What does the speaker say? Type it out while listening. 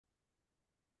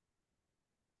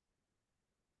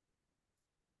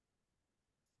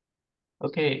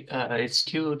Okay, it's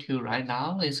 2:02 right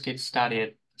now. Let's get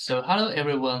started. So hello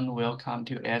everyone, welcome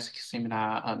to Ask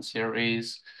Seminar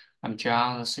series. I'm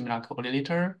John, the seminar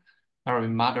coordinator. I'll be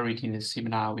moderating the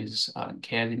seminar with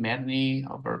Kathy Medley,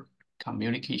 our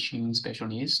communication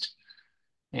specialist.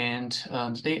 And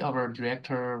today our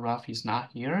director, Ralph, is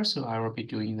not here, so I will be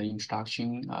doing the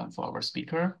introduction for our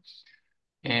speaker.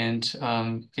 And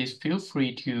please feel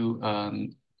free to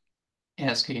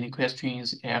ask any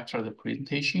questions after the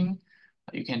presentation.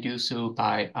 You can do so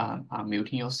by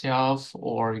unmuting yourself,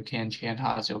 or you can chat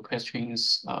us your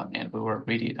questions and we will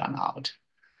read it out.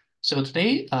 So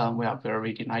today we are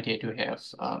very delighted to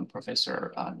have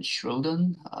Professor Schroeder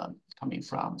coming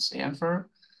from Stanford.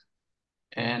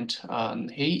 And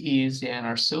he is an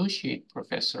associate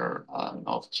professor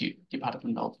of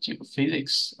Department of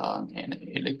Geophysics and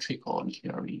Electrical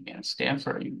Engineering at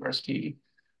Stanford University,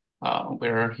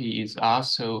 where he is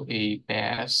also a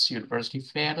Bass University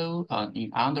Fellow in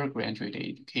undergraduate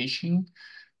education,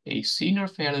 a senior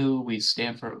fellow with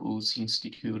Stanford Woods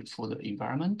Institute for the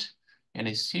Environment, and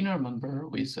a senior member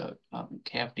with the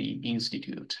Cavity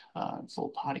Institute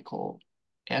for Particle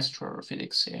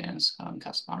Astrophysics and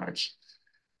Cosmology.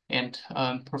 And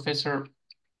Professor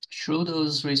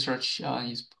Schroeder's research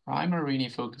is primarily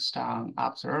focused on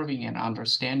observing and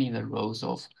understanding the roles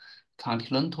of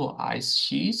continental ice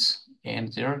sheets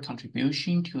and their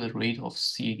contribution to the rate of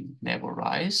sea level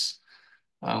rise,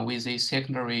 with a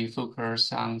secondary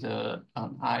focus on the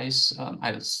ice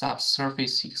at the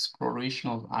subsurface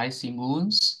exploration of icy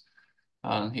moons.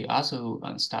 He also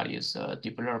studies the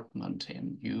development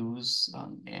and use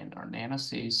and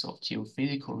analysis of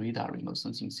geophysical radar remote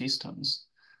sensing systems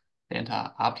that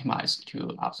are optimized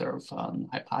to observe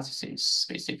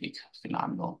hypothesis-specific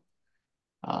phenomena.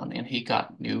 And he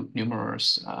got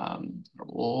numerous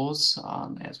awards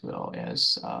as well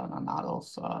as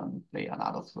play a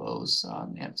lot of roles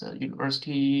at the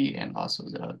university and also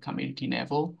the community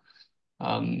level.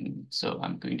 So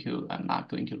I'm not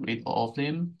going to read all of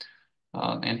them.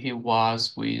 And he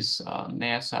was with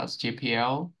NASA's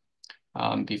JPL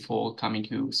before coming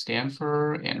to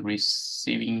Stanford and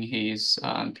receiving his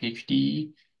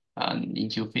PhD in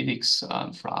geophysics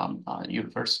from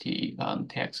University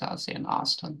Texas in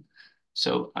Austin.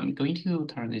 So I'm going to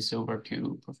turn this over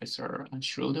to Professor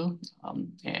Schroeder,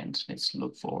 and let's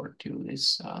look forward to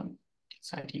this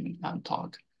exciting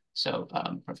talk. So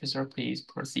Professor, please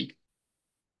proceed.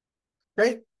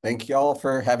 Great. Thank you all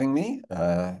for having me.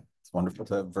 It's wonderful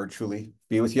to virtually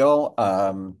be with y'all.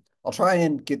 I'll try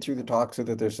and get through the talk so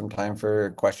that there's some time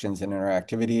for questions and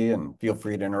interactivity, and feel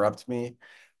free to interrupt me.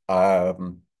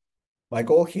 My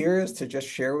goal here is to just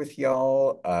share with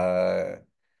y'all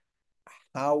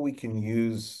how we can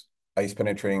use ice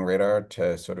penetrating radar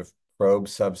to sort of probe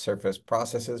subsurface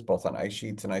processes, both on ice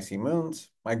sheets and icy moons.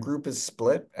 My group is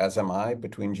split, as am I,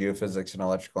 between geophysics and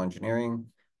electrical engineering.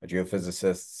 My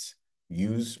geophysicists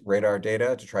use radar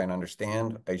data to try and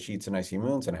understand ice sheets and icy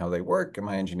moons and how they work, and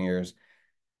my engineers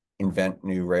invent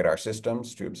new radar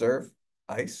systems to observe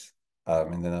ice.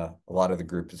 And then a lot of the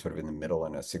group is sort of in the middle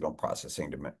in a signal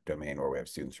processing domain where we have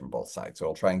students from both sides. So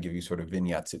I'll try and give you sort of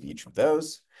vignettes of each of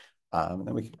those, and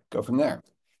then we can go from there.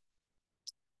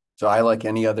 So I, like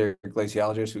any other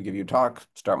glaciologist who give you a talk,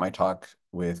 start my talk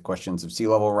with questions of sea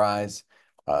level rise.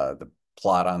 The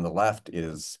plot on the left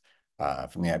is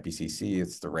from the IPCC.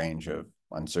 It's the range of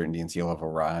uncertainty in sea level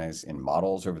rise in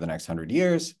models over the next 100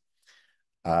 years.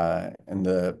 And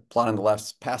the plot on the left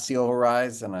is past sea level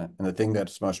rise. And the thing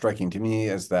that's most striking to me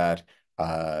is that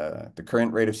the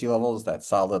current rate of sea level is that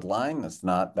solid line. That's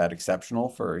not that exceptional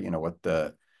for, what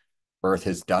the Earth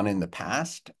has done in the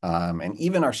past. And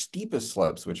even our steepest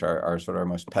slopes, which are sort of our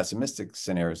most pessimistic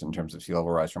scenarios in terms of sea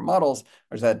level rise from models,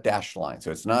 there's that dashed line.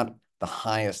 So it's not the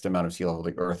highest amount of sea level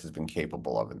the Earth has been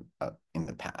capable of in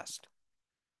the past.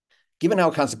 Given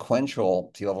how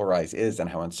consequential sea level rise is and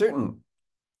how uncertain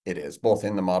it is, both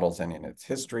in the models and in its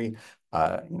history,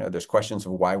 there's questions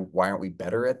of why aren't we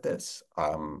better at this?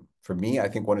 For me, I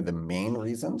think one of the main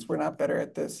reasons we're not better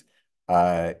at this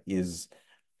is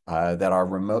that our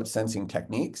remote sensing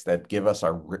techniques that give us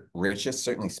our richest,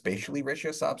 certainly spatially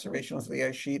richest observations of the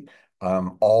ice sheet,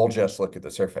 all just look at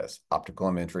the surface. Optical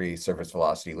imagery, surface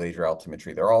velocity, laser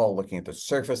altimetry, they're all looking at the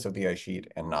surface of the ice sheet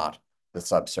and not the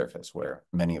subsurface where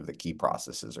many of the key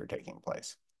processes are taking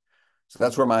place. So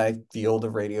that's where my field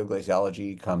of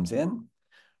radioglaciology comes in.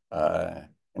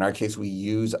 In our case, we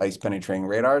use ice penetrating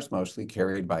radars, mostly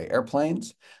carried by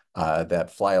airplanes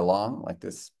that fly along, like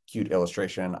this cute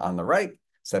illustration on the right,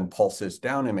 send pulses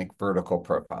down and make vertical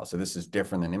profiles. So this is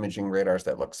different than imaging radars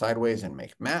that look sideways and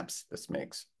make maps. This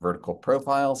makes vertical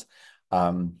profiles.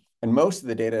 And most of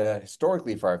the data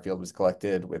historically for our field was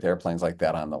collected with airplanes like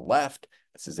that on the left.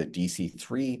 This is a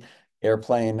DC-3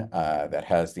 airplane that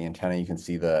has the antenna. You can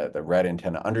see the red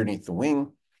antenna underneath the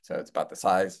wing. So it's about the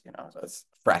size, so it's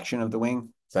a fraction of the wing,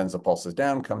 sends the pulses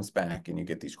down, comes back, and you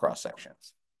get these cross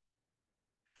sections.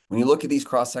 When you look at these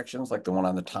cross sections, like the one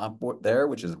on the top there,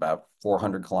 which is about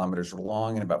 400 kilometers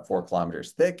long and about 4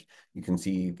 kilometers thick, you can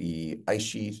see the ice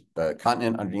sheet, the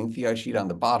continent underneath the ice sheet on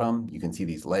the bottom. You can see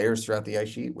these layers throughout the ice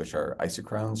sheet, which are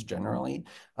isochrones generally,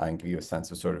 and give you a sense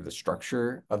of sort of the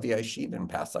structure of the ice sheet and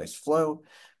past ice flow.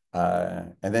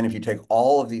 And then if you take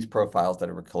all of these profiles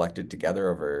that were collected together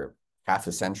over half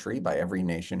a century by every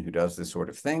nation who does this sort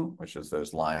of thing, which is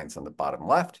those lines on the bottom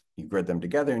left, you grid them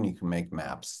together and you can make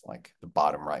maps like the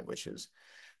bottom right, which is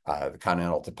the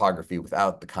continental topography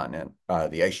without the continent,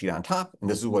 the ice sheet on top. And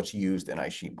this is what's used in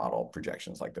ice sheet model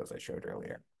projections like those I showed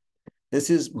earlier.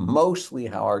 This is mostly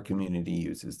how our community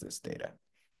uses this data.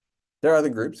 There are other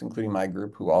groups, including my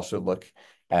group, who also look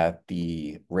at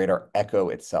the radar echo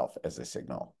itself as a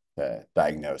signal to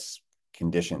diagnose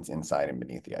conditions inside and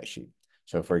beneath the ice sheet.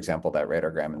 So for example, that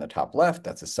radargram in the top left,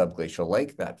 that's a subglacial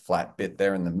lake. That flat bit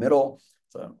there in the middle,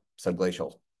 it's a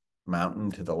subglacial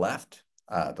mountain to the left.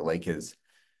 The lake is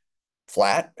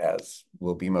flat, as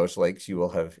will be most lakes you will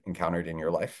have encountered in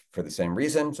your life for the same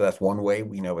reason. So that's one way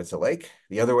we know it's a lake.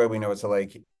 The other way we know it's a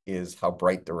lake is how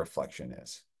bright the reflection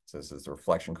is. So this is the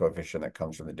reflection coefficient that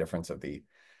comes from the difference of the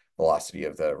velocity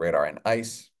of the radar in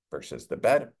ice versus the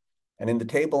bed. And in the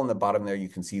table in the bottom there, you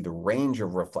can see the range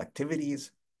of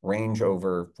reflectivities range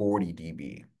over 40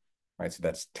 dB, right? So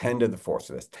that's 10 to the 4th,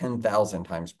 so that's 10,000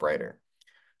 times brighter.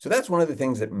 So that's one of the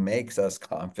things that makes us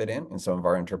confident in some of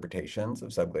our interpretations of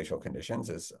subglacial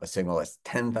conditions is a signal that's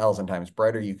 10,000 times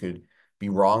brighter. You could be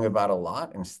wrong about a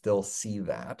lot and still see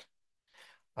that.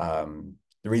 The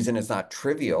reason it's not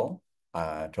trivial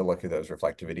to look at those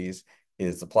reflectivities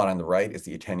is the plot on the right is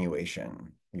the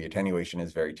attenuation. The attenuation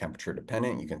is very temperature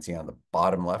dependent. You can see on the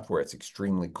bottom left where it's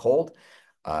extremely cold,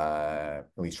 at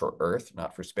least for Earth,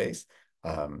 not for space.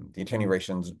 The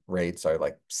attenuation rates are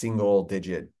like single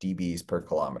digit dBs per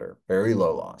kilometer, very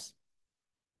low loss.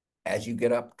 As you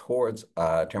get up towards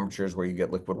temperatures where you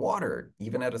get liquid water,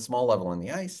 even at a small level in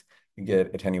the ice, you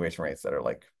get attenuation rates that are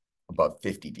like above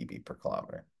 50 dB per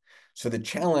kilometer. So the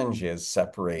challenge is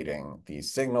separating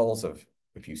these signals of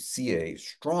if you see a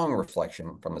strong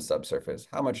reflection from the subsurface,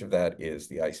 how much of that is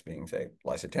the ice being, say,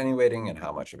 less attenuating, and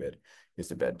how much of it is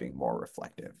the bed being more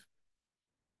reflective.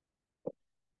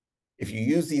 If you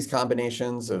use these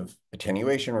combinations of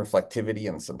attenuation, reflectivity,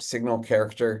 and some signal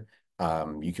character,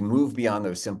 you can move beyond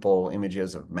those simple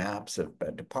images of maps of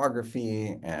bed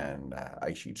topography and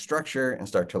ice sheet structure and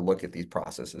start to look at these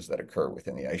processes that occur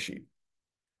within the ice sheet.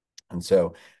 And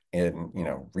so in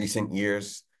recent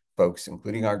years, folks,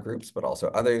 including our groups, but also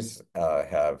others,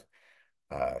 have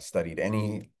studied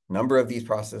any number of these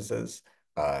processes,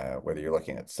 whether you're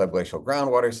looking at subglacial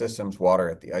groundwater systems, water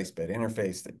at the ice bed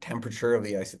interface, the temperature of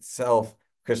the ice itself,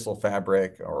 crystal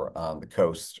fabric, or on the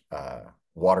coast,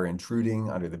 water intruding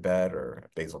under the bed, or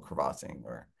basal crevassing,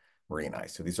 or marine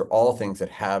ice. So these are all things that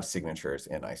have signatures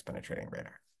in ice penetrating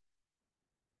radar.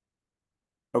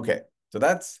 Okay, so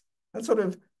that's sort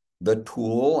of the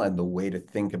tool and the way to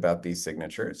think about these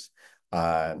signatures.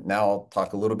 Now I'll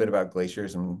talk a little bit about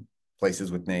glaciers and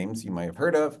places with names you might have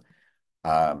heard of.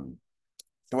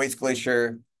 Thwaites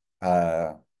Glacier,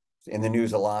 in the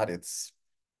news a lot. It's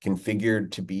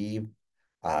configured to be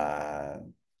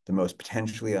the most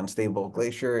potentially unstable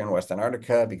glacier in West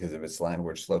Antarctica because of its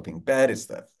landward sloping bed. It's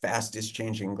the fastest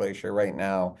changing glacier right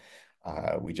now.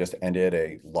 We just ended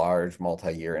a large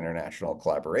multi-year international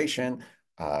collaboration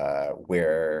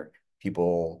where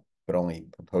people could only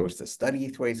propose to study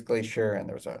Thwaites Glacier, and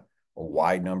there was a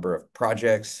wide number of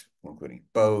projects, including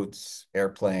boats,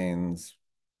 airplanes,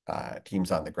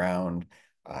 teams on the ground.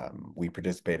 We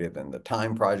participated in the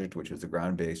TIME project, which was a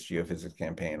ground-based geophysics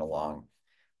campaign along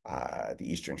the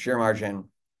eastern shear margin.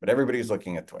 But everybody's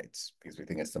looking at Thwaites because we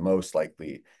think it's the most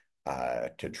likely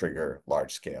to trigger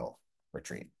large-scale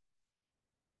retreat.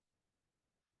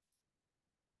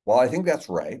 While I think that's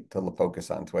right to focus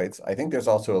on Thwaites, I think there's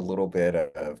also a little bit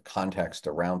of context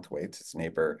around Thwaites. Its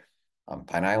neighbor,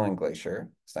 Pine Island Glacier,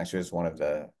 it's actually one of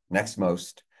the next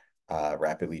most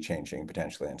rapidly changing,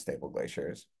 potentially unstable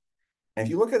glaciers. And if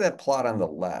you look at that plot on the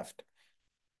left,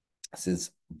 this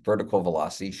is vertical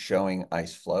velocity showing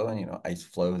ice flow, and ice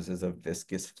flows as a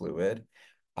viscous fluid.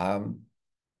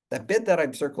 That bit that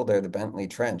I've circled there, the Bentley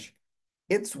Trench,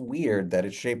 it's weird that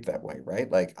it's shaped that way,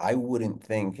 right? Like I wouldn't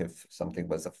think if something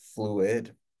was a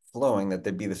fluid flowing that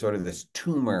there'd be this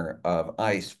tumor of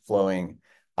ice flowing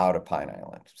out of Pine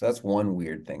Island. So that's one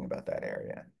weird thing about that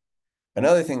area.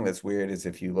 Another thing that's weird is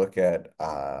if you look at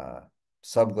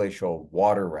subglacial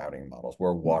water routing models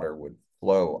where water would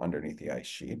flow underneath the ice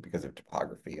sheet because of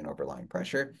topography and overlying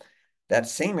pressure, that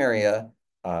same area,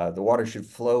 the water should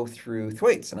flow through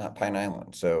Thwaites and not Pine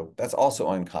Island. So that's also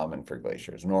uncommon for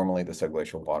glaciers. Normally, the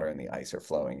subglacial water and the ice are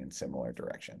flowing in similar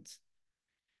directions.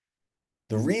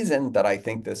 The reason that I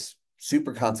think this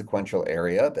super consequential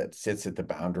area that sits at the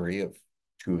boundary of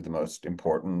two of the most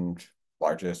important,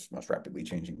 largest, most rapidly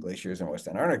changing glaciers in West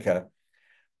Antarctica,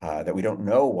 that we don't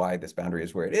know why this boundary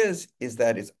is where it is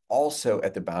that it's also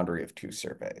at the boundary of two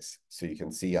surveys. So you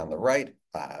can see on the right,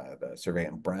 the survey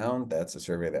in brown, that's a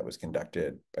survey that was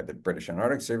conducted by the British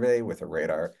Antarctic Survey with a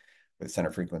radar with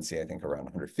center frequency, I think around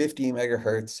 150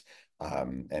 megahertz,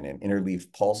 and an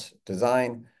interleaf pulse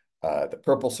design. The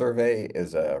purple survey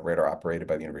is a radar operated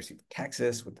by the University of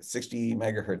Texas with the 60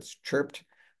 megahertz chirped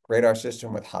radar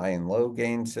system with high and low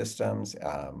gain systems,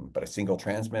 but a single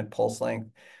transmit pulse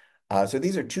length. So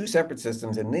these are two separate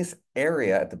systems, and this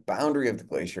area at the boundary of the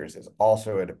glaciers is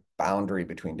also at a boundary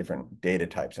between different data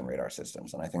types and radar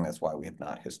systems. And I think that's why we have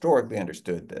not historically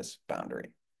understood this boundary.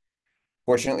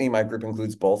 Fortunately, my group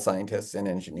includes both scientists and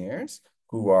engineers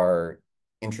who are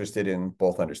interested in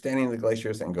both understanding the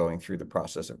glaciers and going through the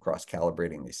process of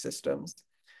cross-calibrating these systems.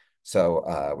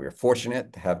 So we were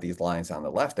fortunate to have these lines on the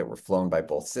left that were flown by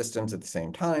both systems at the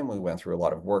same time. We went through a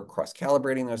lot of work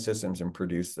cross-calibrating those systems and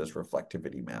produced this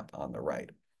reflectivity map on the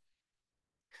right.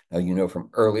 Now, you know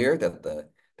from earlier that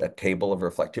that table of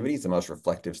reflectivity is the most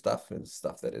reflective stuff is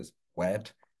stuff that is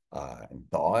wet and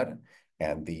thawed.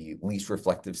 And the least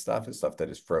reflective stuff is stuff that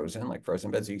is frozen, like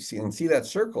frozen beds. You can see that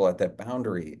circle at that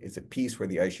boundary is a piece where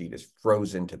the ice sheet is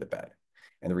frozen to the bed.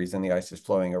 And the reason the ice is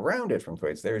flowing around it from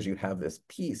Thwaites there is you have this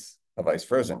piece of ice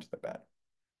frozen to the bed.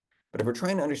 But if we're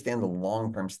trying to understand the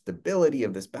long-term stability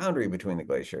of this boundary between the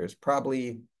glaciers,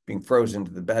 probably being frozen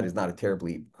to the bed is not a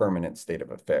terribly permanent state of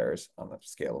affairs on the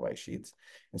scale of ice sheets.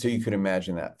 And so you could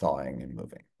imagine that thawing and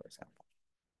moving, for example.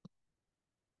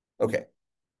 Okay,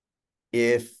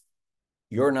 if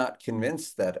you're not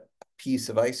convinced that a piece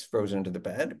of ice frozen into the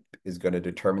bed is going to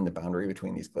determine the boundary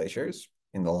between these glaciers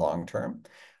in the long term,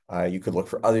 you could look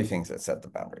for other things that set the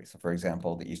boundary. So for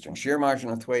example, the eastern shear margin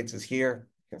of Thwaites is here.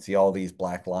 You can see all these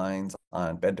black lines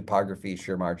on bed topography.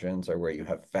 Shear margins are where you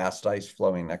have fast ice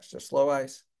flowing next to slow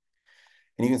ice.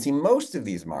 And you can see most of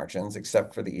these margins,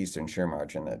 except for the eastern shear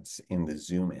margin that's in the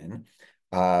zoom in,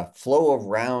 flow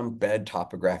around bed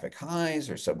topographic highs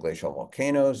or subglacial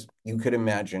volcanoes. You could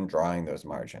imagine drawing those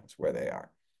margins where they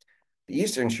are. The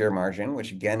eastern shear margin,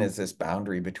 which again is this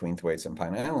boundary between Thwaites and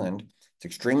Pine Island, it's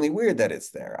extremely weird that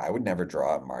it's there. I would never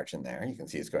draw a margin there. You can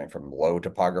see it's going from low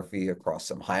topography across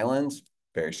some highlands.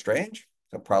 Very strange.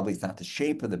 So probably it's not the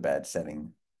shape of the bed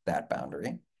setting that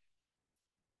boundary.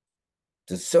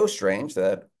 It's so strange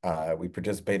that we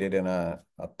participated in a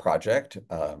project.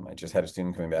 I just had a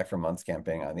student coming back from months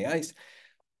camping on the ice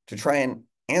to try and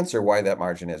answer why that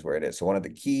margin is where it is. So one of the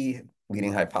key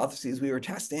leading hypotheses we were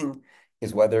testing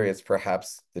is whether it's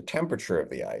perhaps the temperature of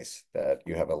the ice, that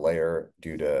you have a layer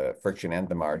due to friction and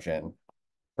the margin,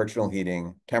 frictional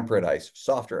heating, temperate ice,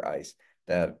 softer ice,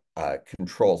 that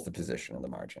controls the position of the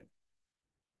margin.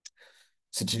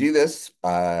 So to do this,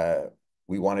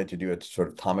 we wanted to do a sort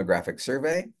of tomographic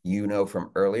survey. You know from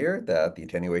earlier that the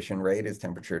attenuation rate is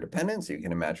temperature dependent, so you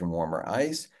can imagine warmer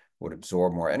ice would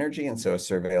absorb more energy, and so a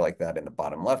survey like that in the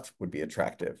bottom left would be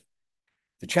attractive.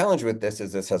 The challenge with this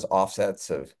is this has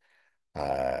offsets of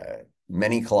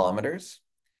many kilometers,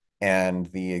 and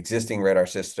the existing radar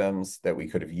systems that we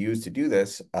could have used to do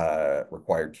this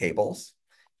required cables.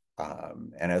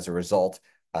 And as a result,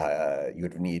 you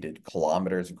would have needed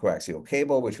kilometers of coaxial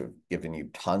cable, which would have given you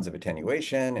tons of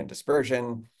attenuation and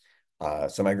dispersion.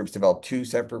 So my group's developed two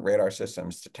separate radar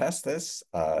systems to test this.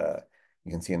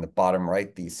 You can see in the bottom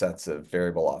right, these sets of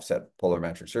variable offset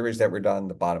polarimetric surveys that were done.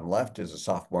 The bottom left is a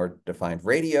sophomore defined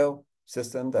radio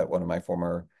system that one of my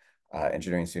former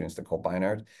engineering students, Nicole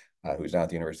Beinart, who's now at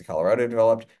the University of Colorado,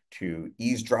 developed to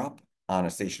eavesdrop on a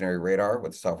stationary radar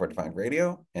with software-defined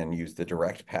radio and use the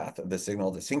direct path of the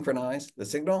signal to synchronize the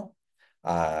signal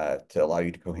to allow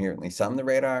you to coherently sum the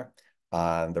radar.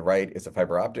 On the right is a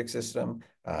fiber optic system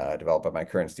developed by my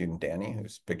current student, Danny,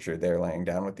 who's pictured there laying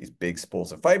down with these big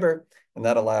spools of fiber. And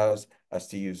that allows us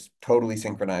to use totally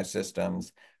synchronized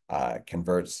systems,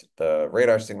 converts the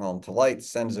radar signal into light,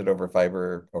 sends it over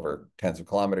fiber over tens of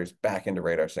kilometers back into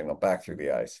radar signal, back through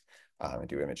the ice, and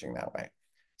do imaging that way.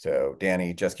 So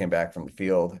Danny just came back from the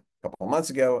field a couple of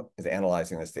months ago, is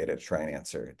analyzing this data to try and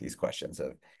answer these questions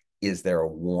of, is there a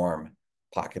warm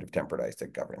pocket of temperate ice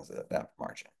that governs that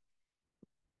margin?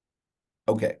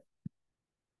 Okay.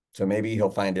 So maybe he'll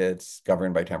find it's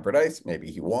governed by temperate ice, maybe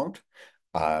he won't.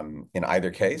 In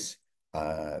either case,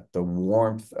 the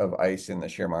warmth of ice in the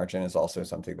shear margin is also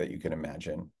something that you can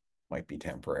imagine might be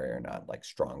temporary or not like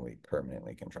strongly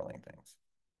permanently controlling things.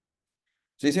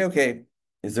 So you say, okay,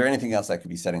 is there anything else that could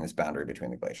be setting this boundary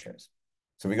between the glaciers?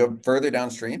 So we go further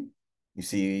downstream, you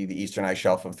see the eastern ice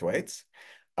shelf of Thwaites.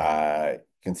 You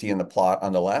can see in the plot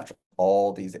on the left,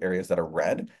 all these areas that are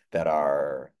red that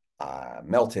are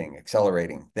melting,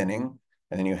 accelerating, thinning.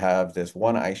 And then you have this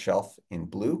one ice shelf in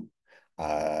blue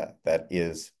that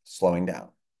is slowing down.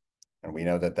 And we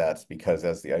know that that's because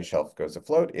as the ice shelf goes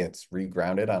afloat, it's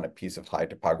regrounded on a piece of high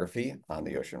topography on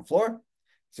the ocean floor.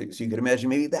 So you could imagine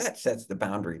maybe that sets the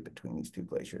boundary between these two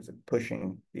glaciers and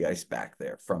pushing the ice back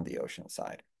there from the ocean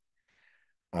side.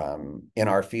 In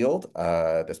our field,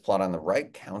 this plot on the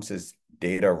right counts as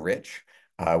data rich,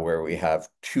 where we have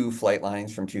 2 flight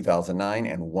lines from 2009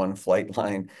 and 1 flight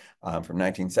line from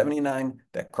 1979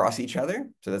 that cross each other.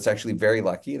 So that's actually very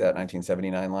lucky. That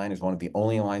 1979 line is one of the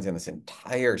only lines in this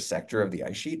entire sector of the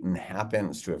ice sheet and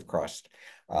happens to have crossed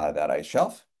that ice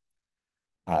shelf.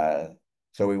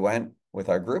 So we went with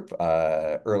our group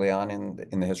early on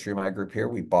in the history of my group here.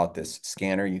 We bought this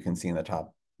scanner you can see in the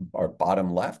top or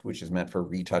bottom left, which is meant for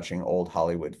retouching old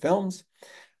Hollywood films.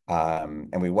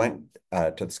 And we went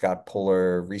to the Scott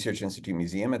Polar Research Institute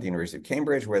Museum at the University of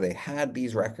Cambridge, where they had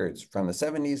these records from the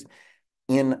 70s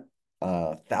in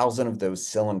 1,000 of those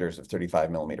cylinders of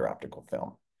 35 millimeter optical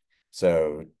film.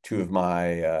 So 2 of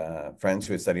my friends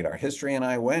who had studied art history and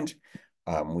I went.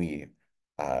 We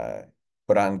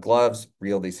put on gloves,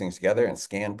 reeled these things together, and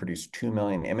scanned, produced 2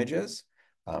 million images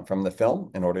from the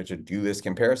film in order to do this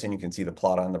comparison. You can see the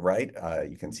plot on the right.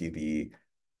 You can see the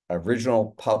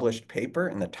original published paper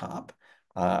in the top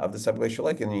of the subglacial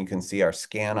lake, and then you can see our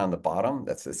scan on the bottom.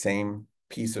 That's the same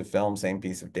piece of film, same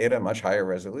piece of data, much higher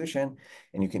resolution.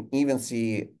 And you can even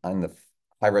see on the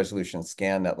high resolution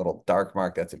scan that little dark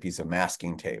mark. That's a piece of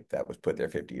masking tape that was put there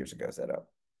 50 years ago. Is that a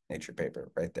Nature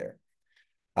paper right there?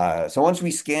 So once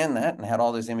we scanned that and had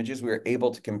all those images, we were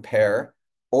able to compare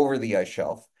over the ice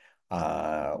shelf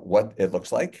what it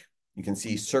looks like. You can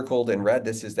see circled in red,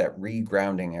 this is that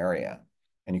regrounding area.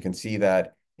 And you can see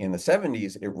that in the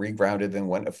 70s, it regrounded and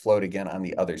went afloat again on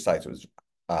the other side. So it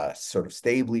was sort of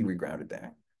stably regrounded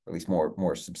there, or at least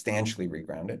more substantially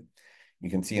regrounded. You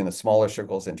can see in the smaller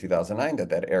circles in 2009 that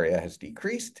that area has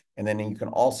decreased. And then you can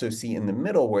also see in the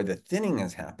middle where the thinning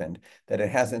has happened that it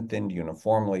hasn't thinned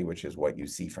uniformly, which is what you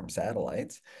see from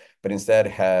satellites, but instead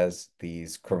has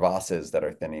these crevasses that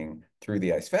are thinning through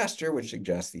the ice faster, which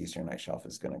suggests the eastern ice shelf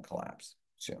is going to collapse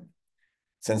soon.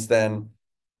 Since then,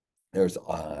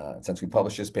 since we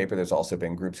published this paper, there's also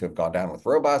been groups who have gone down with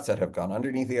robots that have gone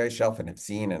underneath the ice shelf and have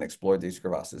seen and explored these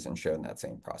crevasses and shown that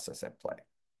same process at play.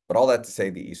 But all that to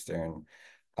say, the eastern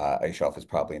ice shelf is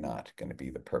probably not going to be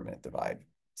the permanent divide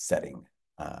setting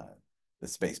the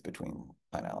space between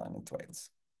Pine Island and Thwaites.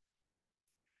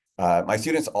 My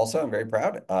students also, I'm very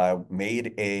proud,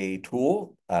 made a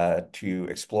tool to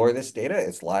explore this data.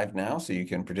 It's live now, so you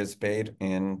can participate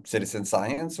in citizen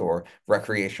science or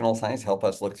recreational science. Help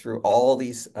us look through all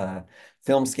these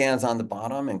film scans on the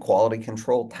bottom and quality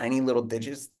control, tiny little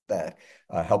digits that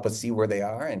help us see where they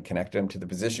are and connect them to the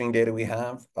positioning data we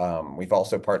have. We've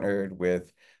also partnered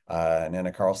with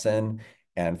Nana Carlson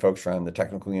and folks from the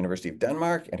Technical University of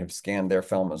Denmark and have scanned their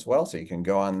film as well. So you can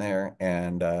go on there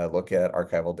and look at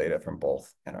archival data from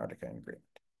both Antarctica and Greenland.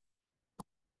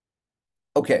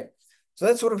 Okay, so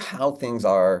that's sort of how things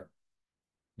are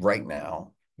right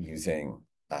now using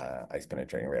ice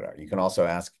penetrating radar. You can also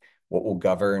ask what will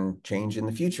govern change in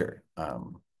the future.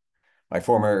 My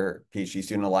former PhD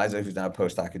student, Eliza, who's now a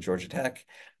postdoc at Georgia Tech,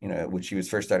 when she was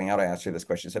first starting out, I asked her this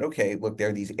question. I said, okay, look, there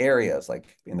are these areas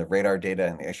like in the radar data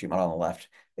and the ice sheet model on the left,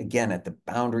 again, at the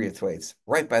boundary of Thwaites,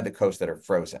 right by the coast that are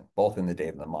frozen, both in the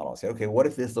data and the model. I say, okay, what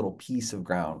if this little piece of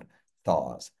ground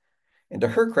thaws? And to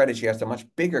her credit, she asked a much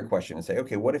bigger question and say,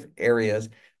 okay, what if areas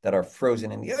that are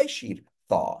frozen in the ice sheet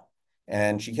thaw?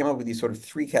 And she came up with these sort of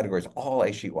 3 categories, all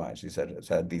ice sheet wide. She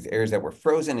said these areas that were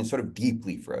frozen and sort of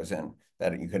deeply frozen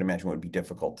that you could imagine would be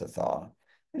difficult to thaw.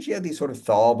 And she had these sort of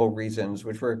thawable regions,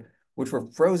 which were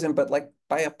frozen, but like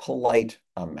by a polite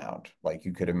amount, like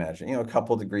you could imagine, a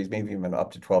couple degrees, maybe even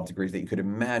up to 12 degrees that you could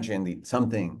imagine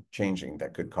something changing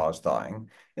that could cause thawing.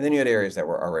 And then you had areas that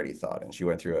were already thawed. And she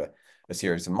went through a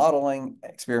series of modeling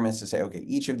experiments to say, okay,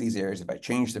 each of these areas, if I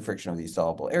change the friction of these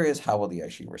thawable areas, how will the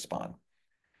ice sheet respond?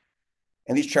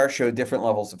 And these charts show different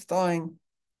levels of thawing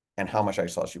and how much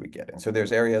ice loss you would get. And so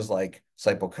there's areas like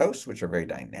Sipal Coast, which are very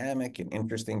dynamic and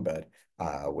interesting, but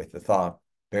with the thaw,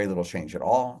 very little change at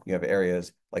all. You have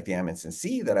areas like the Amundsen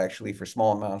Sea that actually, for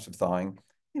small amounts of thawing,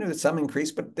 some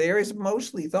increase, but the area is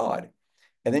mostly thawed.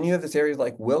 And then you have this areas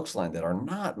like Wilkesland that are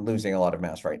not losing a lot of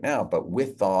mass right now, but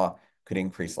with thaw could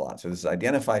increase a lot. So this is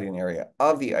identified an area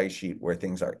of the ice sheet where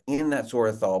things are in that sort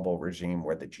of thawable regime,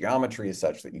 where the geometry is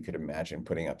such that you could imagine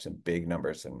putting up some big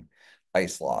numbers in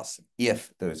ice loss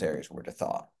if those areas were to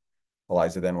thaw.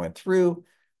 Eliza then went through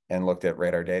and looked at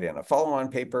radar data in a follow-on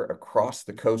paper across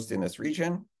the coast in this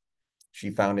region. She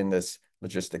found in this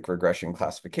logistic regression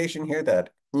classification here that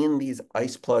in these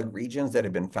ice plug regions that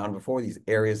had been found before, these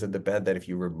areas of the bed that if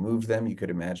you remove them, you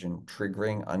could imagine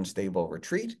triggering unstable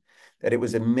retreat, that it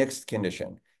was a mixed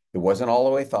condition. It wasn't all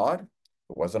the way thawed.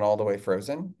 It wasn't all the way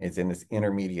frozen. It's in this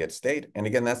intermediate state. And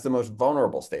again, that's the most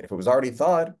vulnerable state. If it was already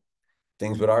thawed,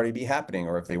 things would already be happening,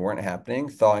 or if they weren't happening,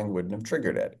 thawing wouldn't have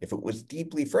triggered it. If it was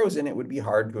deeply frozen, it would be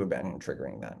hard to abandon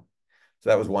triggering that. So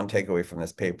that was one takeaway from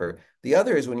this paper. The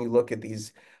other is when you look at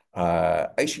these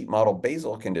ice sheet model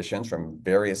basal conditions from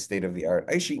various state-of-the-art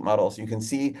ice sheet models, you can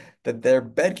see that their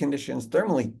bed conditions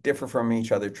thermally differ from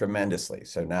each other tremendously.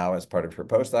 So now as part of her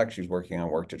postdoc, she's working on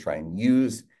work to try and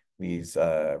use these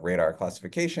radar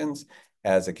classifications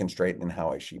as a constraint in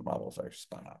how ice sheet models are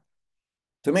spun up.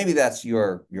 So maybe that's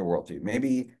your worldview.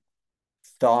 Maybe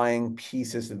thawing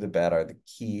pieces of the bed are the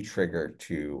key trigger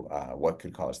to what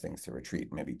could cause things to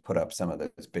retreat, maybe put up some of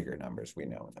those bigger numbers we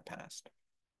know in the past.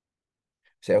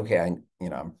 Say, okay,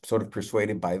 I'm sort of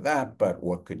persuaded by that, but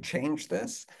what could change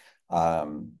this?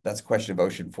 That's a question of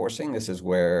ocean forcing. This is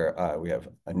where we have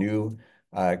a new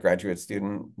graduate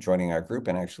student joining our group,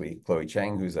 and actually Chloe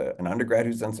Chang, who's an undergrad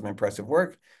who's done some impressive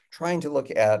work, trying to look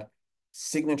at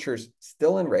signatures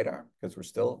still in radar, because we're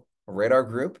still a radar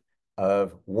group,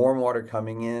 of warm water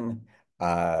coming in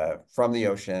from the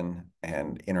ocean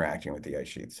and interacting with the ice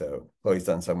sheet. So Chloe's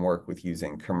done some work with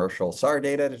using commercial SAR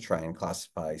data to try and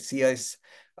classify sea ice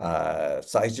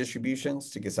size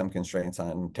distributions to get some constraints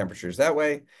on temperatures that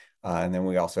way. And then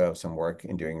we also have some work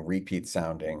in doing repeat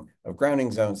sounding of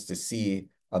grounding zones to see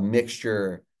a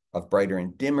mixture of brighter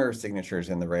and dimmer signatures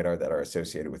in the radar that are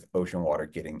associated with ocean water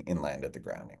getting inland at the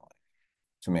grounding line.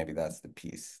 So maybe that's the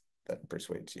piece that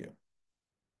persuades you.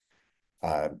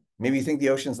 Maybe you think the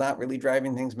ocean's not really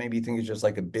driving things. Maybe you think it's just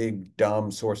like a big,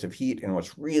 dumb source of heat, and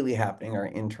what's really happening are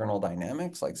internal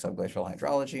dynamics like subglacial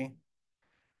hydrology.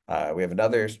 We have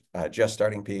another just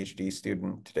starting PhD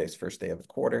student, today's first day of the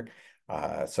quarter,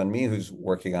 Sunmi, who's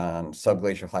working on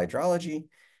subglacial hydrology,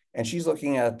 and she's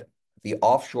looking at the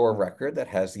offshore record that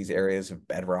has these areas of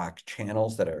bedrock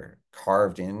channels that are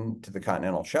carved into the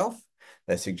continental shelf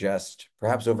that suggest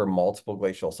perhaps over multiple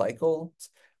glacial cycles,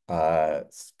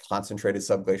 concentrated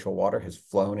subglacial water has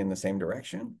flown in the same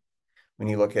direction. When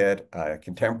you look at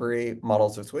contemporary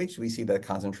models of thwaites, we see that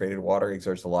concentrated water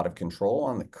exerts a lot of control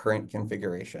on the current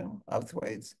configuration of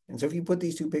thwaites. And so if you put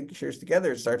these two pictures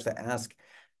together, it starts to ask,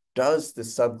 does the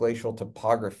subglacial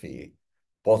topography,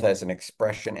 both as an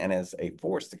expression and as a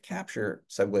force to capture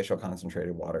subglacial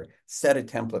concentrated water, set a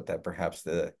template that perhaps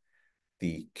the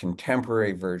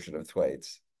contemporary version of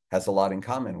thwaites has a lot in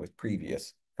common with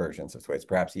previous versions of thwaites,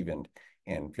 perhaps even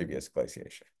in previous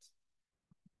glaciations?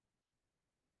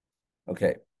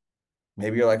 Okay,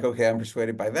 maybe you're like, okay, I'm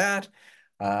persuaded by that,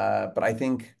 but I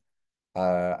think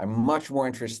I'm much more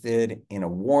interested in a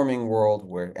warming world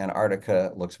where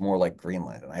Antarctica looks more like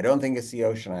Greenland. And I don't think it's the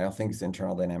ocean. I don't think it's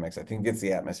internal dynamics. I think it's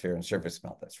the atmosphere and surface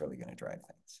melt that's really going to drive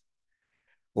things.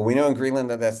 Well, we know in Greenland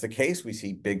that that's the case. We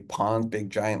see big ponds, big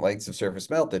giant lakes of surface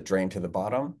melt that drain to the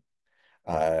bottom.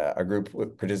 Our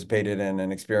group participated in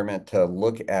an experiment to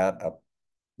look at a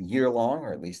year-long,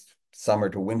 or at least summer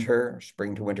to winter,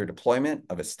 spring to winter deployment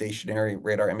of a stationary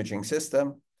radar imaging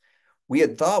system. We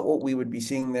had thought what we would be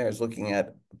seeing there is looking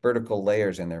at vertical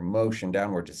layers and their motion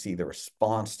downward to see the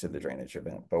response to the drainage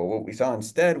event. But what we saw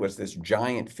instead was this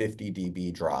giant 50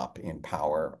 dB drop in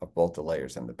power of both the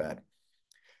layers and the bed.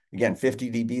 Again,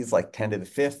 50 dB is like 10 to the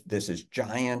fifth. This is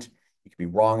giant. You could be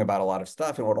wrong about a lot of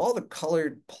stuff. And what all the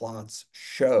colored plots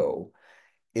show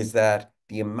is that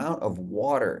the amount of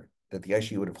water that the ice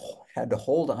sheet would have had to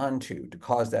hold on to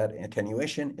cause that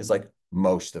attenuation is like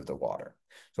most of the water.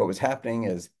 So what was happening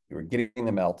is you were getting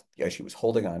the melt, the ice sheet was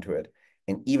holding onto it,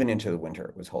 and even into the winter,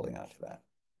 it was holding onto that.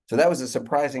 So that was a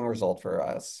surprising result for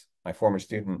us. My former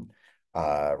student,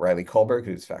 Riley Kohlberg,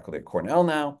 who's faculty at Cornell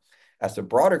now, asked a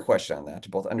broader question on that to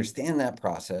both understand that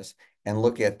process and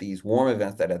look at these warm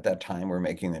events that at that time were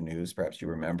making the news. Perhaps you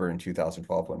remember in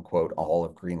 2012 when, quote, all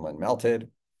of Greenland melted.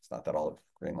 It's not that all of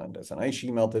Greenland as an ice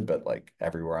sheet melted, but like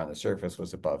everywhere on the surface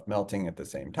was above melting at the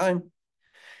same time.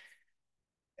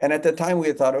 And at the time we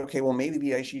had thought, okay, well, maybe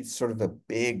the ice sheet's sort of a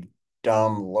big,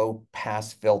 dumb, low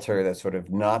pass filter that's sort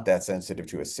of not that sensitive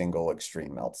to a single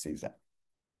extreme melt season.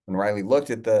 When Riley looked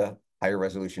at the higher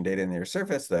resolution data in the near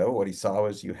surface, though, what he saw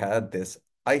was you had this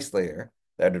ice layer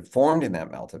that had formed in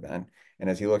that melt event. And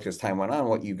as you looked as time went on,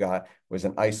 what you got was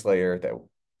an ice layer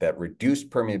that reduced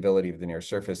permeability of the near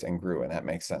surface and grew. And that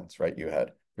makes sense, right? You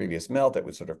had previous melt that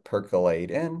would sort of percolate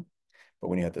in. But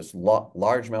when you had this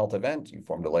large melt event, you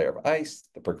formed a layer of ice.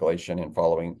 The percolation in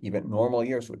following even normal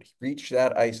years would reach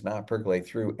that ice, not percolate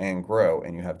through and grow.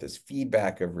 And you have this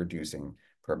feedback of reducing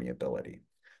permeability.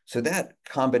 So that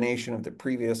combination of the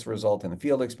previous result in the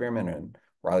field experiment and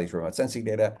Riley's remote sensing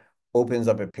data opens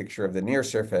up a picture of the near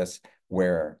surface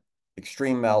where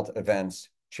extreme melt events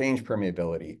change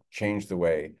permeability, change the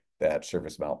way that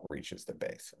surface melt reaches the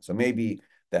base. So maybe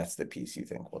that's the piece you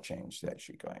think will change that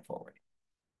sheet going forward.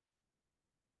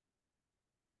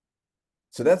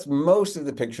 So that's most of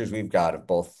the pictures we've got of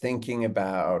both thinking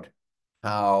about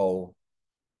how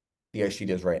the ice sheet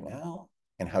is right now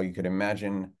and how you could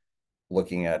imagine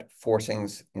looking at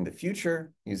forcings in the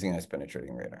future using ice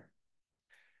penetrating radar.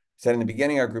 So in the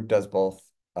beginning, our group does both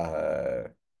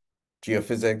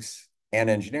geophysics and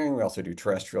engineering. We also do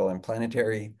terrestrial and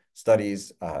planetary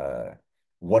studies.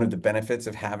 One of the benefits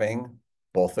of having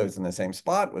both those in the same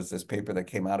spot was this paper that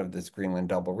came out of this Greenland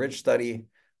Double Ridge study.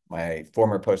 My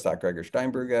former postdoc, Gregor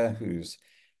Steinbrugge, who's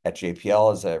at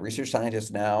JPL as a research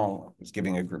scientist now, was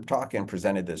giving a group talk and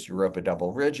presented this Europa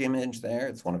Double Ridge image there.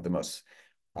 It's one of the most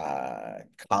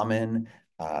common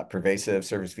pervasive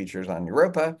surface features on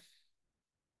Europa.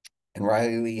 And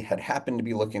Riley had happened to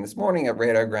be looking this morning at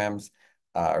radargrams,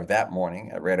 or that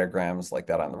morning at radargrams like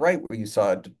that on the right, where he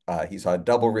saw a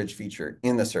double ridge feature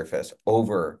in the surface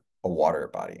over a water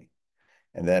body.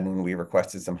 And then when we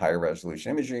requested some higher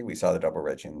resolution imagery, we saw the double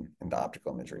ridge in the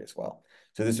optical imagery as well.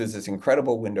 So this was this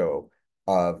incredible window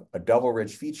of a double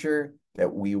ridge feature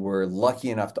that we were lucky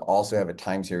enough to also have a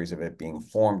time series of it being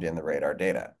formed in the radar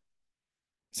data.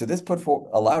 So this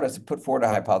allowed us to put forward a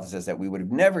hypothesis that we would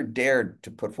have never dared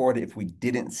to put forward if we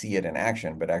didn't see it in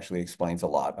action, but actually explains a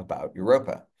lot about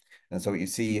Europa. And so what you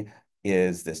see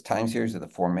is this time series of the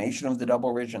formation of the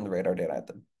double ridge in the radar data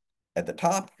at the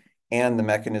top, and the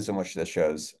mechanism which this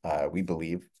shows, we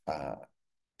believe,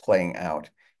 playing out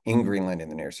in Greenland in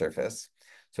the near surface.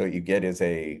 So what you get is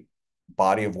a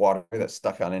body of water that's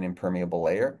stuck on an impermeable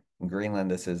layer. In Greenland,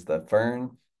 this is the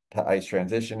firn to ice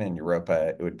transition. In Europa,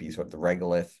 it would be sort of the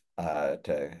regolith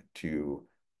to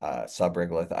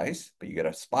subregolith ice. But you get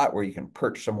a spot where you can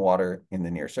perch some water in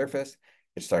the near surface.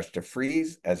 It starts to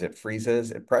freeze. As it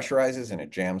freezes, it pressurizes and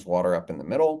it jams water up in the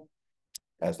middle.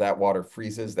 As that water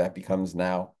freezes, that becomes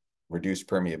now reduced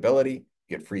permeability.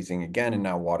 You get freezing again, and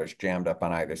now water's jammed up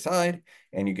on either side.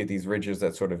 And you get these ridges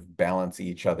that sort of balance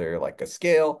each other like a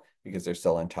scale because they're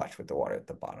still in touch with the water at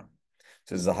the bottom.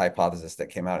 So this is a hypothesis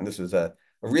that came out. And this was a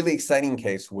really exciting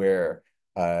case where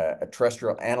a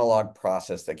terrestrial analog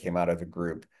process that came out of the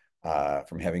group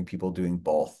from having people doing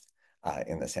both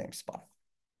in the same spot.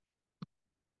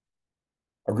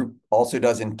 Our group also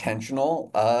does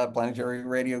intentional planetary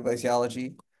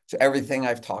radioglaciology. So everything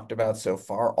I've talked about so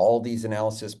far, all these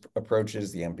analysis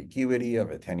approaches, the ambiguity of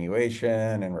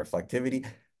attenuation and reflectivity,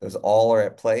 those all are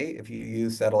at play if you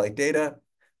use satellite data.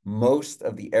 Most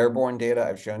of the airborne data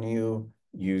I've shown you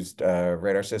used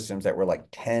radar systems that were like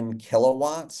 10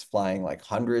 kilowatts, flying like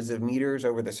hundreds of meters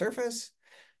over the surface.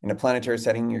 In a planetary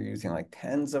setting, you're using like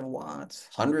tens of watts,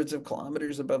 hundreds of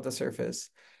kilometers above the surface.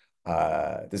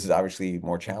 This is obviously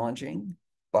more challenging,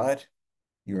 but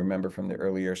you remember from the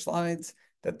earlier slides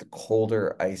that the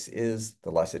colder ice is,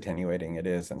 the less attenuating it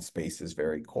is, and space is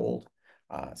very cold.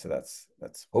 So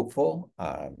that's hopeful.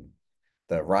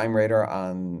 The RIME radar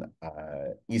on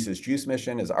ESA's JUICE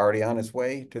mission is already on its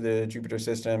way to the Jupiter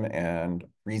system, and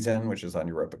REASON, which is on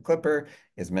Europa Clipper,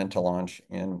 is meant to launch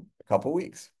in a couple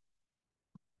weeks.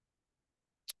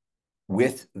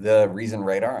 With the REASON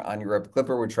radar on Europa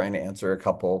Clipper, we're trying to answer a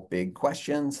couple big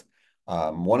questions.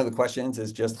 One of the questions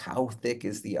is just how thick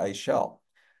is the ice shell?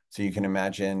 So you can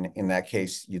imagine in that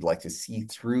case, you'd like to see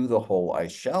through the whole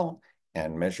ice shell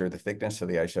and measure the thickness of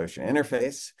the ice-ocean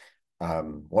interface.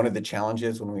 One of the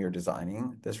challenges when we were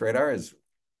designing this radar is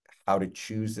how to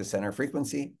choose the center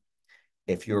frequency.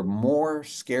 If you're more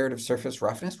scared of surface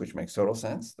roughness, which makes total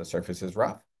sense, the surface is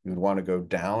rough, you would want to go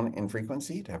down in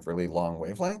frequency to have really long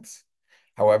wavelengths.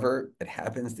 However, it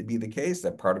happens to be the case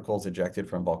that particles ejected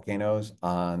from volcanoes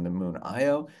on the moon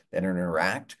Io that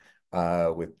interact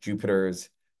with Jupiter's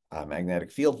magnetic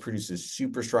field produces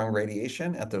super strong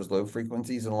radiation at those low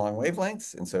frequencies and long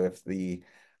wavelengths. And so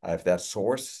if that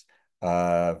source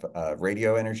of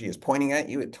radio energy is pointing at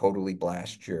you, it totally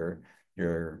blasts your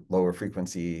lower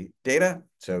frequency data.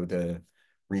 So the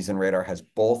REASON radar has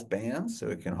both bands, so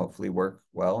it can hopefully work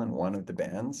well in one of the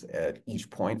bands at each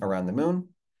point around the moon.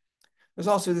 There's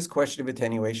also this question of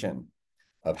attenuation,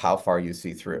 of how far you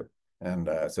see through. And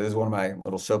so this is one of my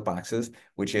little soapboxes,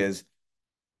 which is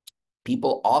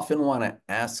people often want to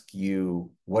ask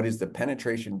you, what is the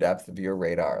penetration depth of your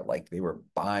radar? Like they were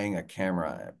buying a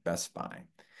camera at Best Buy.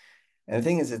 And the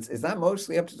thing is, it's not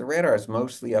mostly up to the radar, it's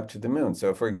mostly up to the moon.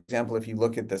 So for example, if you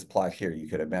look at this plot here, you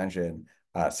could imagine,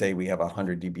 say we have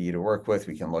 100 dB to work with,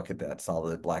 we can look at that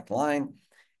solid black line.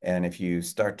 And if you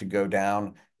start to go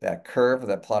down that curve,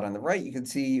 that plot on the right, you can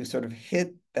see you sort of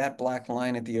hit that black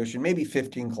line at the ocean, maybe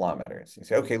 15 kilometers. You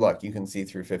say, okay, look, you can see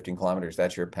through 15 kilometers,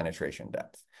 that's your penetration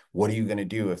depth. What are you going to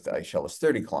do if the ice shell is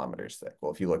 30 kilometers thick?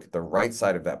 Well, if you look at the right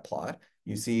side of that plot,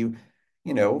 you see,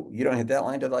 you don't hit that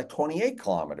line to like 28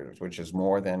 kilometers, which is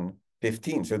more than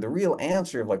 15. So the real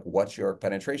answer of like what's your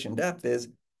penetration depth is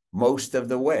most of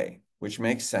the way, which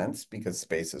makes sense because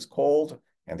space is cold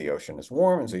and the ocean is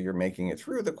warm. And so you're making it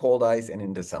through the cold ice and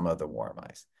into some of the warm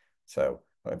ice. So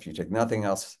if you take nothing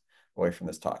else away from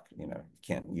this talk, you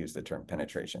can't use the term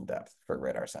penetration depth for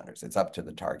radar sounders. It's up to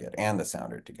the target and the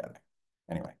sounder together.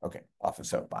 Anyway, okay, off the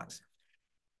soapbox.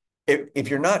 If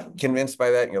you're not convinced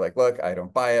by that, and you're like, look, I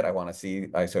don't buy it. I want to see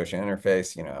ice-ocean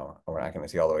interface. We're not going to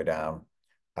see all the way down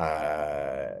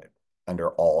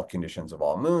under all conditions of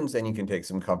all moons. Then you can take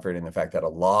some comfort in the fact that a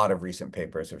lot of recent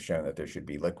papers have shown that there should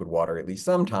be liquid water at least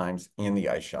sometimes in the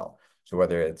ice shell. So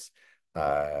whether it's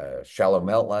shallow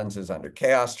melt lenses under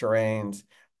chaos terrains,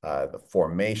 the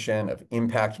formation of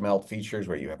impact melt features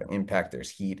where you have an impact, there's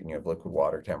heat, and you have liquid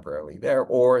water temporarily there,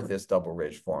 or this double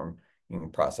ridge form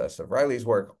process of Riley's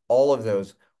work, all of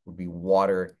those would be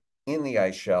water in the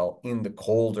ice shell, in the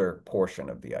colder portion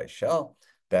of the ice shell,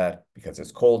 that because it's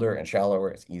colder and shallower,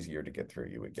 it's easier to get through,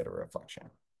 you would get a reflection.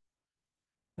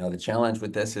 Now, the challenge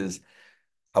with this is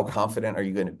how confident are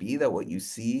you going to be that what you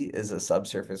see is a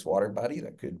subsurface water body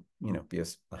that could, be a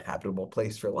habitable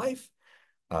place for life?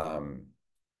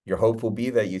 Your hope will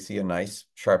be that you see a nice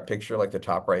sharp picture like the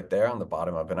top right there on the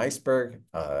bottom of an iceberg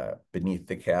beneath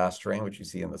the chaos terrain, which you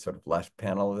see in the sort of left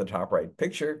panel of the top right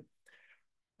picture.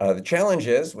 The challenge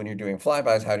is when you're doing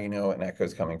flybys, how do you know an echo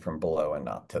is coming from below and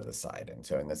not to the side? And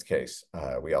so in this case,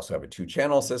 we also have a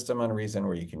 2-channel system on Reason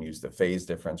where you can use the phase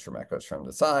difference from echoes from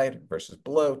the side versus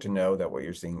below to know that what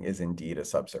you're seeing is indeed a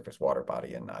subsurface water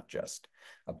body and not just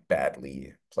a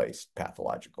badly placed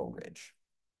pathological ridge.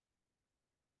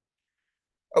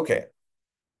 Okay.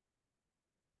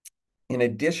 In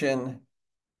addition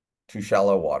to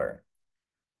shallow water,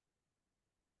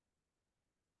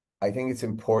 I think it's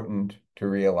important to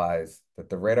realize that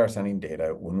the radar sounding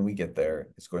data, when we get there,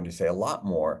 is going to say a lot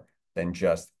more than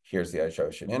just here's the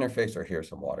ice-ocean interface or here's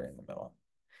some water in the middle.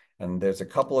 And there's a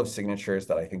couple of signatures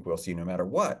that I think we'll see no matter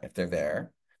what, if they're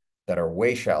there, that are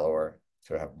way shallower,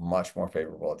 so have much more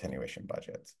favorable attenuation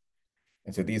budgets.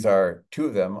 And so these are, 2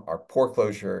 of them are pore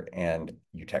closure and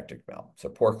eutectic melt. So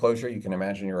pore closure, you can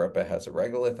imagine Europa has a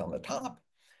regolith on the top.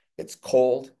 It's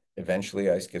cold. Eventually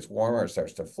ice gets warmer, it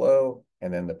starts to flow,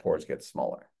 and then the pores get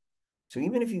smaller. So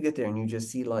even if you get there and you just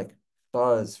see like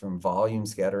fuzz from volume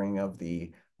scattering of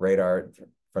the radar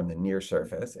from the near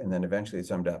surface, and then eventually at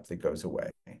some depth it goes away,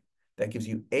 that gives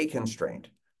you a constraint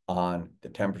on the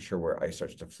temperature where ice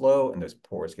starts to flow and those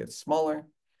pores get smaller.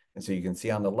 And so you can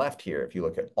see on the left here, if you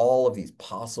look at all of these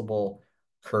possible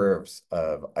curves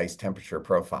of ice temperature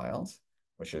profiles,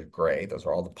 which is gray, those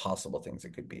are all the possible things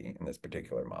it could be in this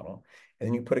particular model. And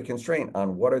then you put a constraint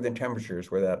on what are the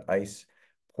temperatures where that ice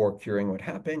pore curing would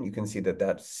happen. You can see that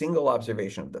that single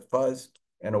observation of the fuzz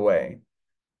and away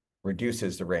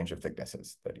reduces the range of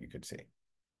thicknesses that you could see.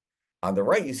 On the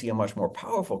right, you see a much more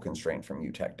powerful constraint from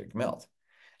eutectic melt.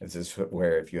 This is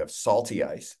where if you have salty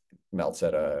ice, it melts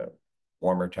at a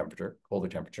warmer temperature, colder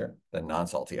temperature than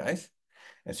non-salty ice.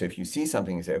 And so if you see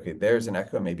something, you say, okay, there's an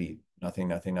echo, maybe nothing,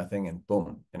 nothing, nothing, and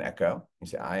boom, an echo. You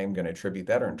say, I am going to attribute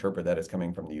that or interpret that as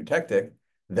coming from the eutectic.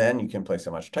 Then you can place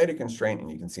a much tighter constraint,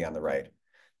 and you can see on the right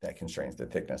that constrains the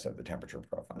thickness of the temperature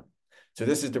profile. So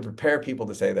this is to prepare people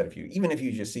to say that even if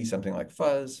you just see something like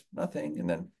fuzz, nothing, and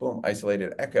then boom,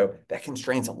 isolated echo, that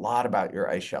constrains a lot about your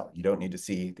ice shell. You don't need to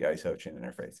see the ice-ocean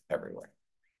interface everywhere.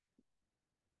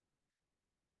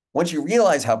 Once you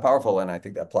realize how powerful, and I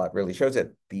think that plot really shows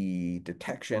it, the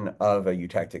detection of a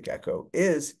eutectic echo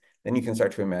is, then you can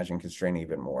start to imagine constraining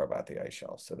even more about the ice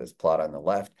shell. So this plot on the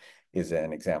left is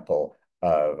an example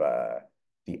of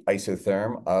the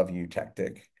isotherm of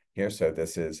eutectic here. So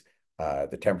this is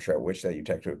the temperature at which that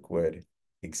eutectic would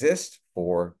exist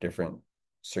for different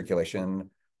circulation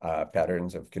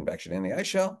patterns of convection in the ice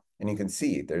shell. And you can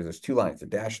see there's those 2 lines. The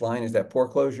dashed line is that pore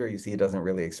closure. You see it doesn't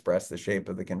really express the shape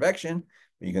of the convection,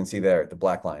 but you can see there the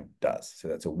black line does. So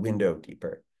that's a window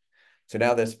deeper. So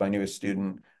now this, my newest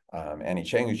student, Annie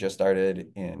Cheng, who just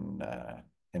started in a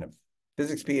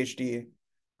physics PhD.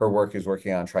 Her work is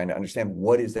working on trying to understand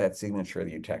what is that signature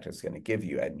that you detect is going to give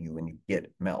you when you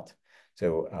get melt.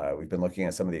 So we've been looking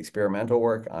at some of the experimental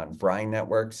work on brine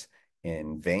networks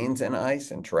in veins in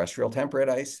ice and terrestrial temperate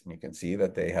ice. And you can see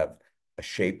that they have a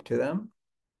shape to them.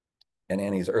 And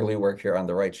Annie's early work here on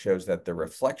the right shows that the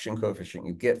reflection coefficient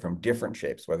you get from different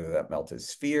shapes, whether that melt is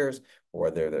spheres or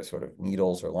whether they're sort of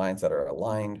needles or lines that are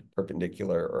aligned,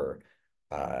 perpendicular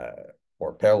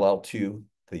or parallel to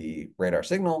the radar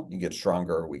signal, you get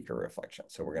stronger or weaker reflection.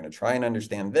 So we're going to try and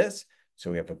understand this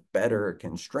so we have a better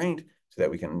constraint so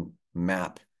that we can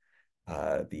map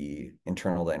the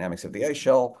internal dynamics of the ice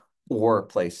shell or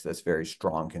place this very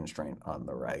strong constraint on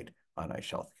the right on ice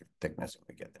shell thickness when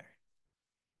we get there.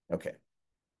 Okay.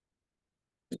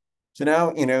 So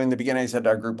now, in the beginning, I said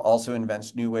our group also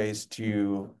invents new ways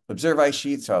to observe ice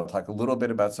sheets. So I'll talk a little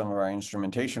bit about some of our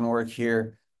instrumentation work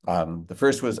here. The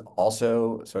first was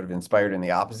also sort of inspired in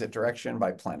the opposite direction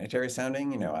by planetary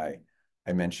sounding. I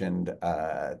mentioned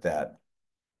that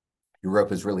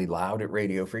Europa is really loud at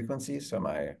radio frequencies. So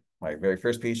my very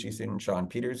first PhD student, Sean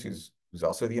Peters, who's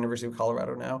also at the University of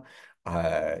Colorado now,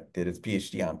 did his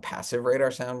PhD on passive radar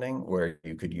sounding, where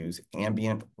you could use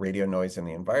ambient radio noise in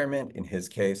the environment. In his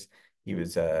case, he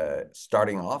was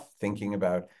starting off thinking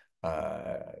about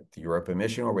the Europa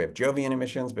mission, where we have Jovian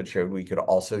emissions, but showed we could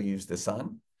also use the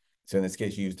sun. So in this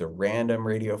case, you use the random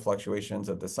radio fluctuations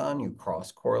of the sun, you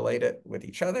cross-correlate it with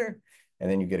each other, and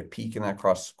then you get a peak in that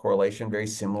cross correlation, very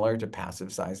similar to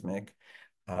passive seismic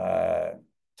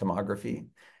tomography.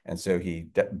 And so he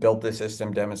built the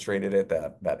system, demonstrated it.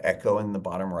 That echo in the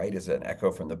bottom right is an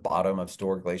echo from the bottom of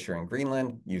Store Glacier in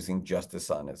Greenland, using just the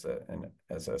sun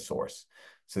as a source.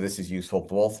 So this is useful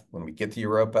both when we get to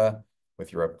Europa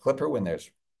with Europa Clipper, when there's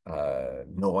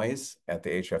noise at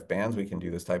the HF bands, we can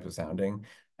do this type of sounding.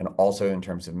 And also in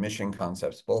terms of mission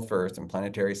concepts, both for Earth and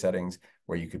planetary settings,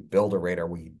 where you could build a radar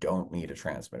where you don't need a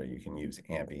transmitter. You can use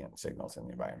ambient signals in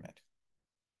the environment.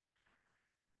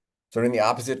 So in the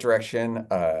opposite direction,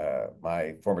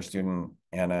 my former student,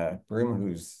 Anna Broom,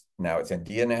 who's now at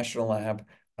Sandia National Lab,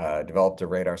 developed a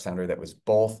radar sounder that was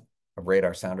both a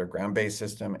radar sounder ground-based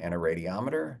system and a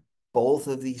radiometer. Both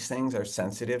of these things are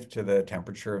sensitive to the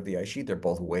temperature of the ice sheet. They're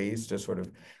both ways to sort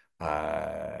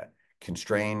of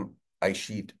constrain ice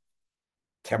sheet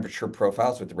temperature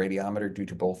profiles with the radiometer due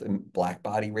to both black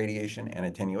body radiation and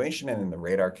attenuation, and in the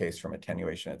radar case from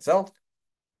attenuation itself.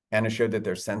 And it showed that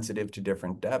they're sensitive to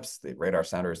different depths. The radar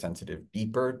sounder is sensitive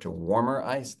deeper to warmer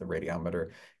ice. The radiometer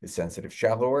is sensitive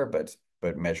shallower,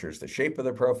 but measures the shape of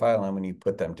the profile. And when you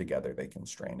put them together, they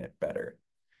constrain it better.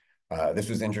 This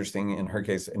was interesting in her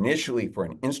case initially for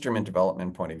an instrument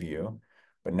development point of view,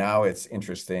 but now it's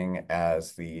interesting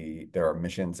as there are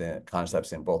missions and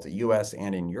concepts in both the US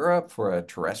and in Europe for a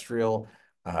terrestrial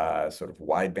sort of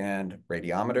wideband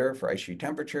radiometer for ice sheet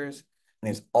temperatures. And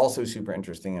it's also super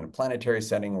interesting in a planetary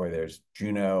setting where there's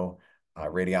Juno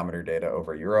radiometer data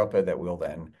over Europa that we'll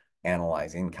then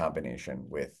analyze in combination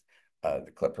with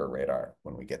the Clipper radar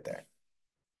when we get there.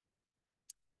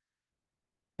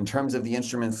 In terms of the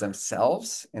instruments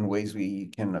themselves and ways we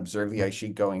can observe the ice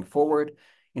sheet going forward,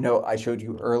 I showed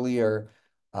you earlier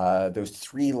those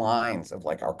 3 lines of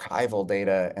like archival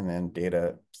data and then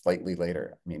data slightly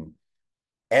later. I mean,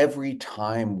 every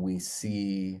time we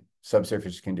see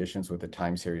subsurface conditions with a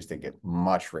time series, they get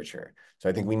much richer. So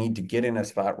I think we need to get in a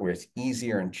spot where it's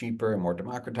easier and cheaper and more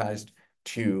democratized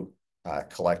to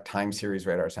collect time series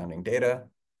radar sounding data.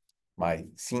 My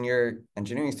senior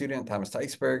engineering student, Thomas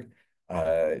Teichsberg,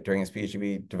 during his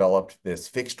PhD, developed this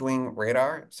fixed wing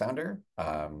radar sounder,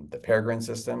 the Peregrine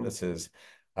system. This is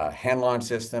a hand launch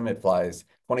system. It flies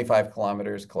 25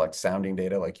 kilometers, collects sounding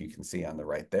data like you can see on the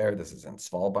right there. This is in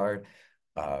Svalbard.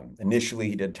 Initially,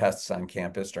 he did tests on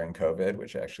campus during COVID,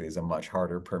 which actually is a much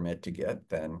harder permit to get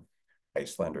than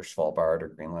Iceland or Svalbard or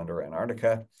Greenland or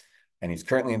Antarctica. And he's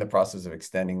currently in the process of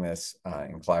extending this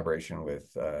in collaboration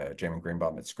with Jamin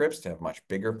Greenbaum at Scripps to have much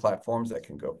bigger platforms that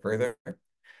can go further.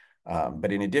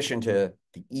 But in addition to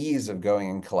the ease of going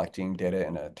and collecting data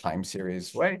in a time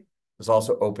series way, this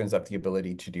also opens up the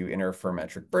ability to do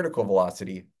interferometric vertical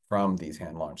velocity from these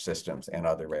hand-launched systems and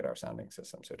other radar sounding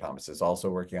systems. So Thomas is also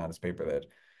working on this paper that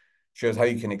shows how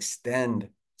you can extend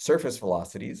surface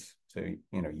velocities. So,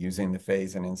 using the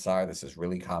phase and INSAR, this is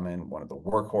really common. One of the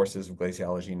workhorses of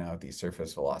glaciology now, these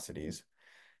surface velocities,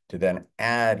 to then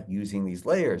add, using these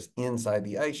layers inside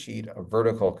the ice sheet, a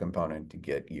vertical component to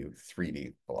get you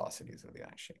 3D velocities of the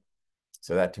ice sheet.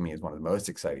 So that to me is one of the most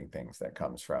exciting things that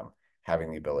comes from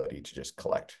having the ability to just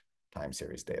collect time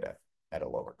series data at a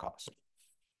lower cost.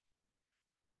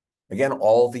 Again,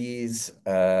 all these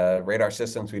radar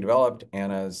systems we developed,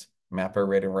 Anna's mapper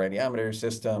radar radiometer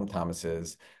system,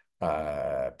 Thomas's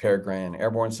peregrine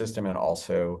airborne system, and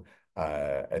also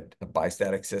a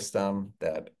bistatic system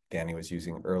that Danny was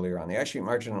using earlier on the ice sheet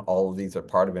margin. All of these are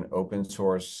part of an open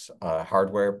source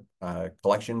hardware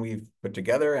collection we've put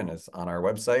together and is on our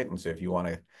website. And so if you want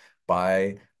to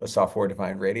buy a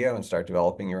software-defined radio and start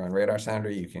developing your own radar sounder,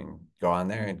 you can go on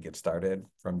there and get started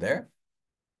from there.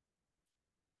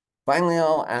 Finally,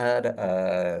 I'll add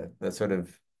the sort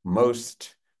of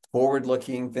most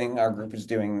forward-looking thing our group is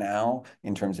doing now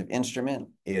in terms of instrument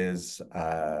is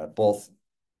both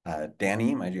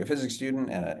Danny, my geophysics student,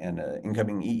 and an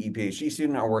incoming EE PhD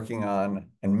student are working on,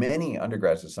 and many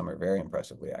undergrads this summer, very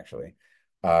impressively actually,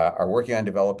 are working on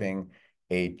developing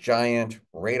a giant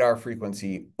radar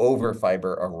frequency over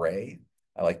fiber array.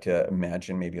 I like to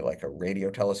imagine maybe like a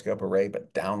radio telescope array,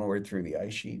 but downward through the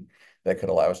ice sheet that could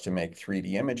allow us to make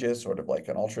 3D images, sort of like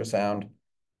an ultrasound,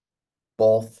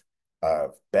 both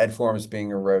of bed forms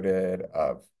being eroded,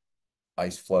 of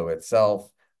ice flow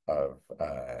itself, of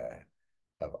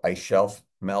ice shelf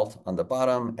melt on the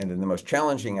bottom. And then the most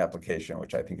challenging application,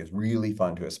 which I think is really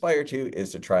fun to aspire to,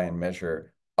 is to try and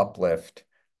measure uplift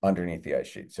underneath the ice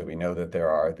sheet. So we know that there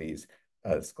are these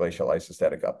glacial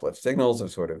isostatic uplift signals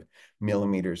of sort of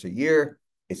millimeters a year.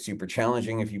 It's super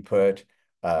challenging if you put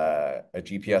a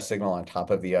GPS signal on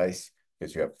top of the ice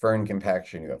because you have firn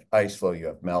compaction, you have ice flow, you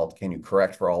have melt. Can you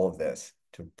correct for all of this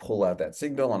to pull out that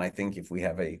signal? And I think if we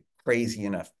have a crazy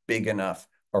enough, big enough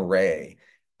array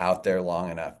out there long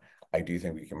enough, I do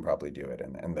think we can probably do it.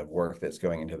 And the work that's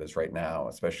going into this right now,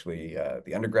 especially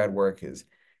the undergrad work, is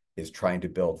trying to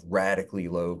build radically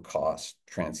low cost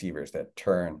transceivers that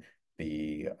turn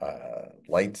the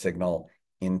light signal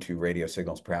into radio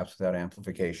signals, perhaps without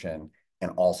amplification, and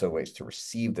also ways to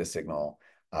receive the signal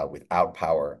without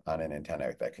power on an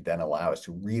antenna that could then allow us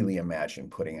to really imagine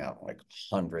putting out like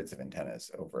hundreds of antennas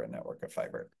over a network of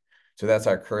fiber. So that's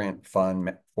our current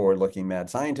fun, forward-looking mad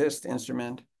scientist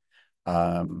instrument.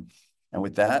 And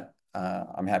with that,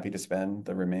 I'm happy to spend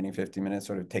the remaining 50 minutes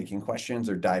sort of taking questions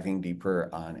or diving deeper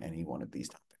on any one of these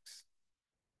topics.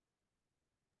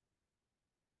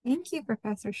 Thank you,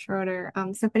 Professor Schroeder.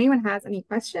 So if anyone has any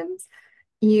questions,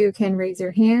 you can raise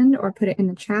your hand or put it in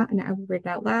the chat and I will read it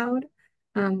out loud.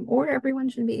 Or everyone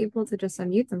should be able to just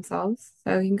unmute themselves.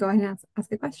 So you can go ahead and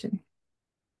ask a question.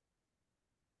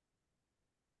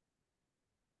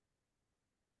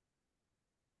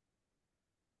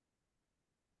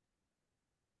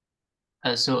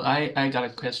 So I got a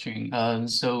question.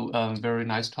 Very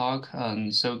nice talk.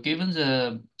 So given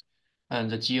the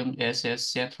GNSS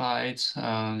satellites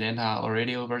that are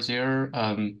already over there,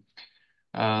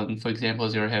 for example,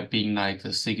 there have been like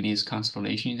the Cygnus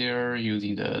constellation there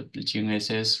using the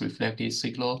GNSS reflected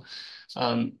signal.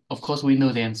 Of course, we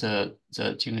know that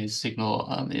the GNSS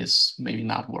signal is maybe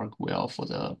not work well for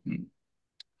the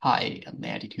high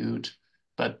altitude.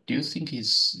 But do you think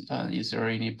is there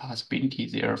any possibility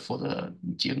there for the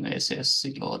GNSS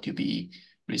signal to be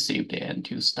received and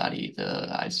to study the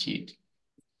ice sheet?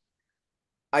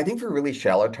 I think for really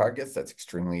shallow targets, that's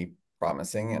extremely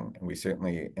promising. And we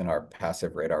certainly, in our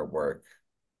passive radar work,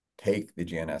 take the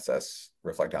GNSS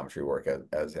reflectometry work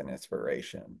as an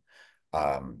inspiration.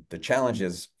 The challenge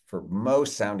is for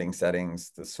most sounding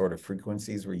settings, the sort of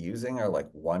frequencies we're using are like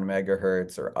 1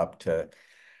 megahertz or up to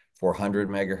 400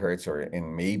 megahertz, or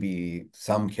in maybe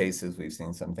some cases, we've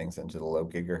seen some things into the low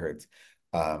gigahertz.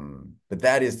 But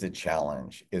that is the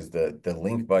challenge, is the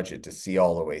link budget to see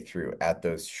all the way through at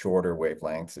those shorter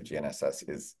wavelengths of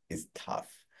GNSS is tough.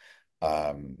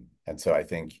 And so I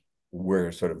think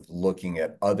we're sort of looking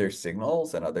at other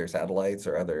signals and other satellites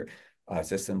or other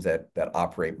systems that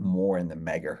operate more in the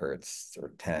megahertz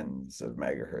or tens of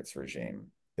megahertz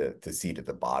regime to see to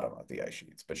the bottom of the ice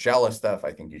sheets. But shallow stuff,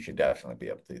 I think you should definitely be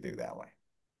able to do that way.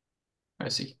 I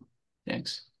see.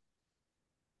 Thanks.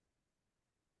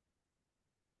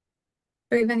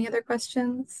 Do we have any other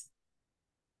questions?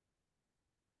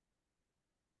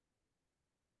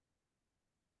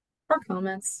 Or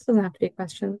comments? Doesn't have to be a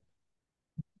question.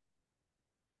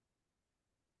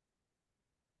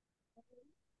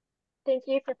 Thank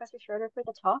you, Professor Schroeder, for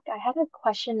the talk. I had a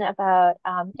question about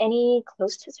any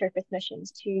close to surface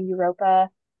missions to Europa.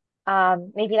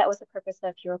 Maybe that was the purpose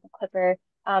of Europa Clipper,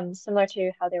 similar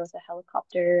to how there was a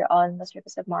helicopter on the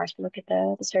surface of Mars to look at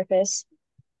the surface.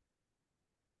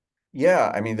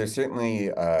 Yeah, I mean, there certainly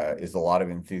is a lot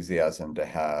of enthusiasm to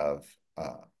have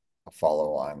a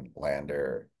follow-on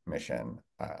lander mission.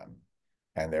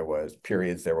 And there was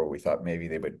periods there where we thought maybe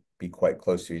they would be quite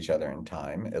close to each other in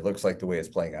time. It looks like the way it's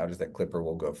playing out is that Clipper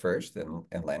will go first and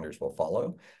landers will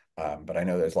follow. But I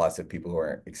know there's lots of people who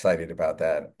are excited about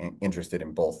that and interested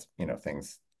in both,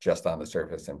 things just on the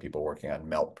surface and people working on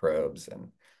melt probes.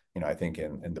 And, I think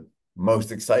in the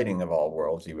most exciting of all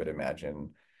worlds, you would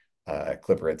imagine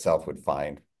Clipper itself would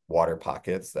find water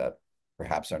pockets that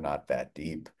perhaps are not that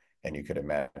deep. And you could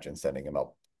imagine sending a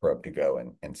melt probe to go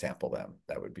and sample them.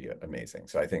 That would be amazing.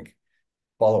 So I think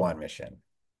follow-on mission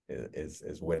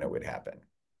is when it would happen.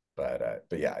 But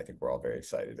yeah, I think we're all very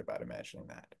excited about imagining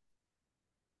that.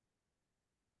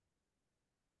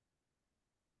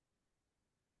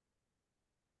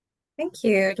 Thank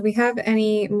you. Do we have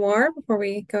any more before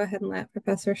we go ahead and let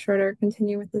Professor Schroeder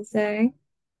continue with his day?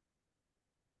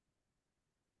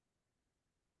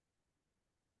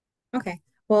 Okay.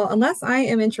 Well, unless I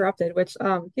am interrupted, which,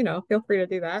 feel free to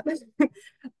do that.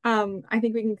 I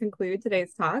think we can conclude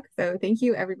today's talk. So thank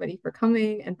you everybody for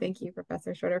coming, and thank you,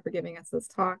 Professor Schroeder, for giving us this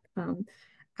talk.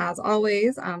 As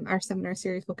always, our seminar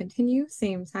series will continue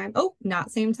same time. Oh,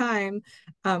 not same time.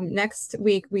 Next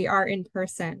week we are in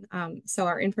person. So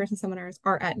our in-person seminars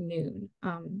are at noon.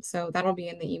 So that'll be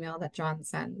in the email that John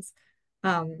sends.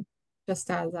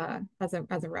 Just as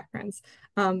a reference.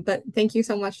 But thank you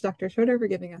so much, Dr. Schroeder, for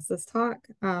giving us this talk.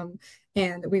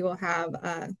 And we will have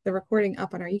the recording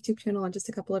up on our YouTube channel in just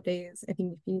a couple of days. If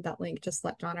you need that link, just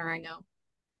let John or I know.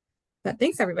 But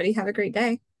thanks, everybody. Have a great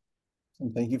day.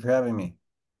 And thank you for having me.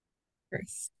 Of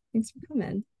course. Thanks for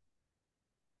coming.